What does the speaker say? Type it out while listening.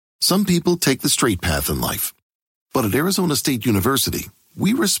Some people take the straight path in life. But at Arizona State University,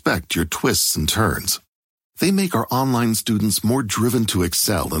 we respect your twists and turns. They make our online students more driven to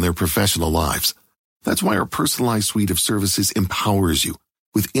excel in their professional lives. That's why our personalized suite of services empowers you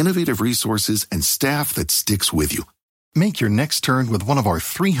with innovative resources and staff that sticks with you. Make your next turn with one of our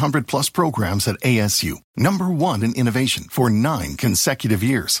 300-plus programs at ASU, #1 in innovation for 9 consecutive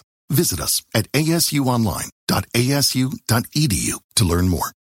years. Visit us at asuonline.asu.edu to learn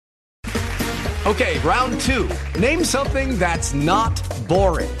more. Okay, round 2. Name something that's not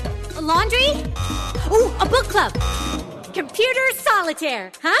boring. A laundry? Ooh, a book club. Computer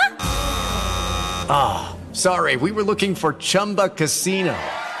solitaire, huh? Ah, sorry, we were looking for Chumba Casino.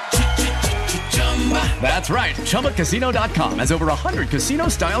 That's right, ChumbaCasino.com has over 100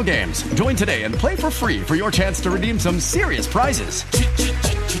 casino-style games. Join today and play for free for your chance to redeem some serious prizes.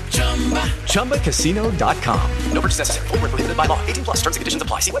 ChumbaCasino.com. No purchase necessary. Void where prohibited by law. 18 plus terms and conditions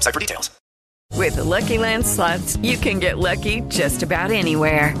apply. See website for details. With the Lucky Land Slots, you can get lucky just about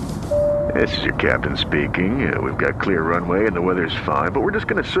anywhere. This is your captain speaking. We've got clear runway and the weather's fine, but we're just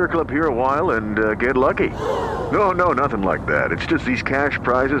going to circle up here a while and get lucky. No, nothing like that. It's just these cash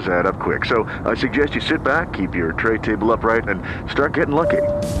prizes add up quick. So I suggest you sit back, keep your tray table upright, and start getting lucky.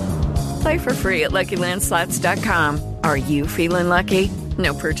 Play for free at LuckyLandSlots.com. Are you feeling lucky?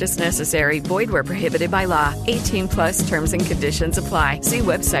 No purchase necessary. Void where prohibited by law. 18 plus terms and conditions apply. See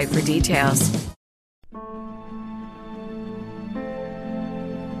website for details.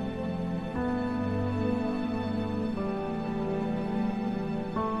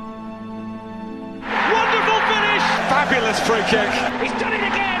 Fabulous free kick. He's done it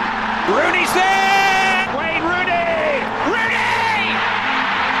again. Rooney's there. Wayne Rooney. Rooney.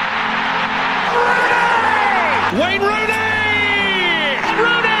 Rooney. Wayne Rooney.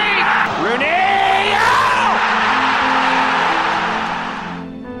 Rooney. Rooney. Oh!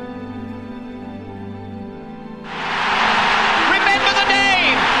 Remember the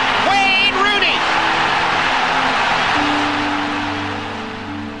name. Wayne Rooney.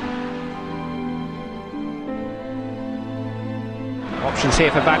 Options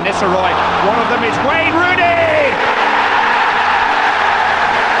here for Van Nistelrooy. One of them is Wayne Rooney!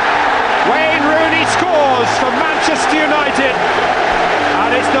 Wayne Rooney scores for Manchester United.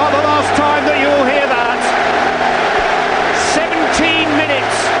 And it's not the last time that you'll hear that. 17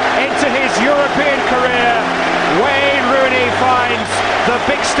 minutes into his European career, Wayne Rooney finds the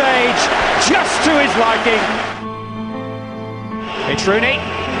big stage just to his liking. It's Rooney.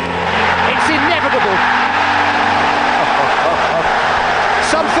 It's inevitable.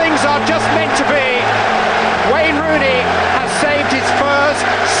 Some things are just meant to be. Wayne Rooney has saved his first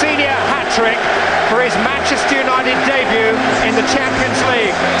senior hat-trick for his Manchester United debut in the Champions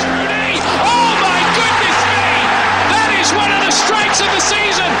League. Rooney! Oh my goodness me! That is one of the strikes of the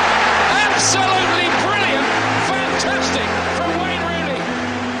season! Absolutely brilliant! Fantastic from Wayne Rooney!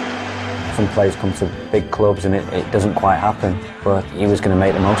 Some players come to big clubs and it doesn't quite happen, but he was going to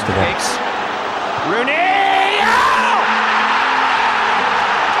make the most of it. Rooney!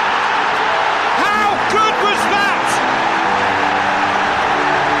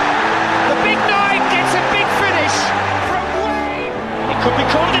 Could be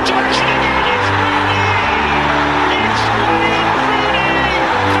called injection again. It's Rooney! It's Wayne Rooney!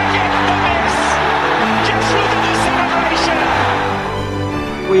 Forget the miss! Just look at the celebration!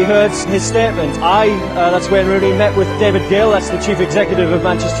 We heard his statement. That's Wayne Rooney, met with David Gill, that's the chief executive of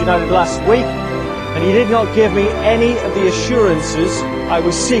Manchester United last week, and he did not give me any of the assurances I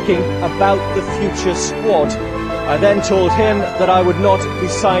was seeking about the future squad. I then told him that I would not be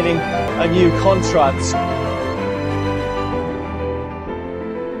signing a new contract.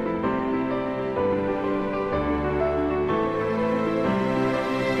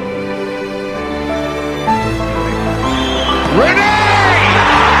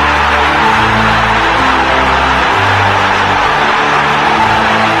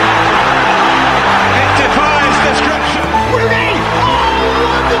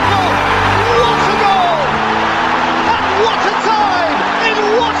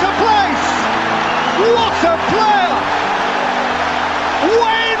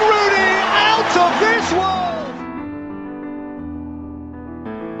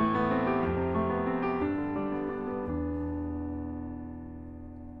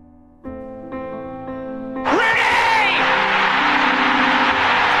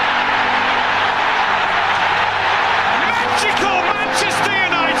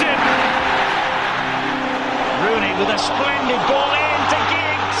 With a splendid ball into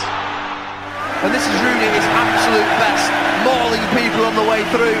Giggs. And this is Rooney at his absolute best, mauling people on the way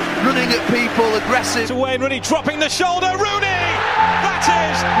through, running at people, aggressive. To Wayne Rooney, dropping the shoulder, Rooney! That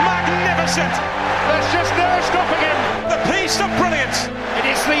is magnificent! magnificent. There's just no stopping him. The piece of brilliance. It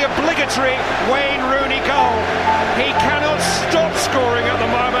is the obligatory Wayne Rooney goal. He cannot stop scoring at the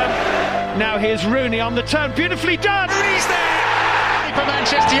moment. Now here's Rooney on the turn. Beautifully done. Rooney's there for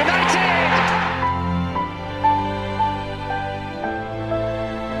Manchester United.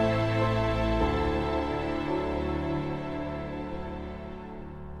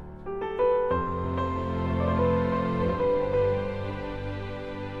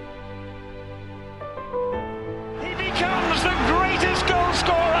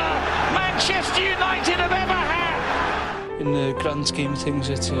 In the grand scheme of things,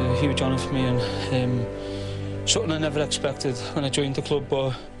 it's a huge honour for me and something I never expected when I joined the club,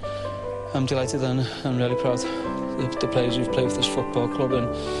 but I'm delighted and I'm really proud of the players who've played with this football club and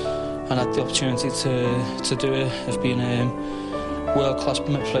had the opportunity to do it. I've been world-class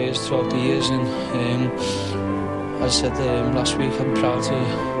players throughout the years, and as I said last week, I'm proud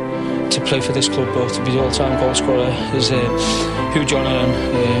to play for this club, but to be the all-time goal scorer is a huge honour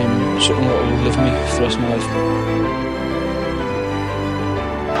and something that will live me for the rest of my life.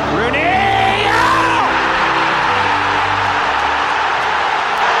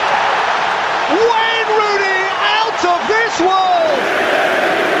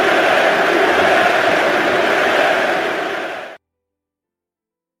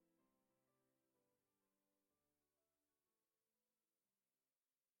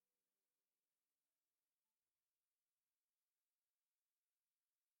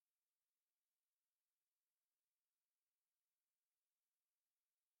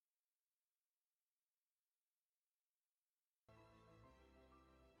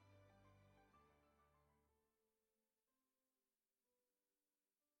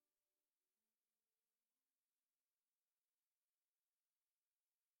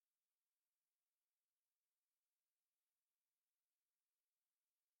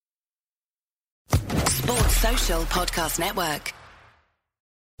 Sports Social Podcast Network.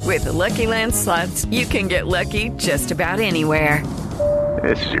 With the Lucky Land Slots, you can get lucky just about anywhere.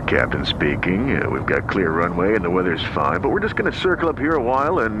 This is your captain speaking. We've got clear runway and the weather's fine, but we're just going to circle up here a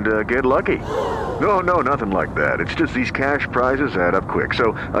while and get lucky. No, nothing like that. It's just these cash prizes add up quick.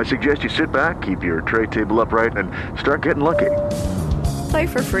 So I suggest you sit back, keep your tray table upright, and start getting lucky. Play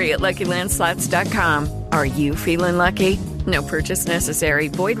for free at LuckyLandSlots.com. Are you feeling lucky? No purchase necessary.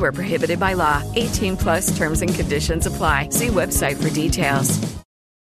 Void where prohibited by law. 18+ terms and conditions apply. See website for details.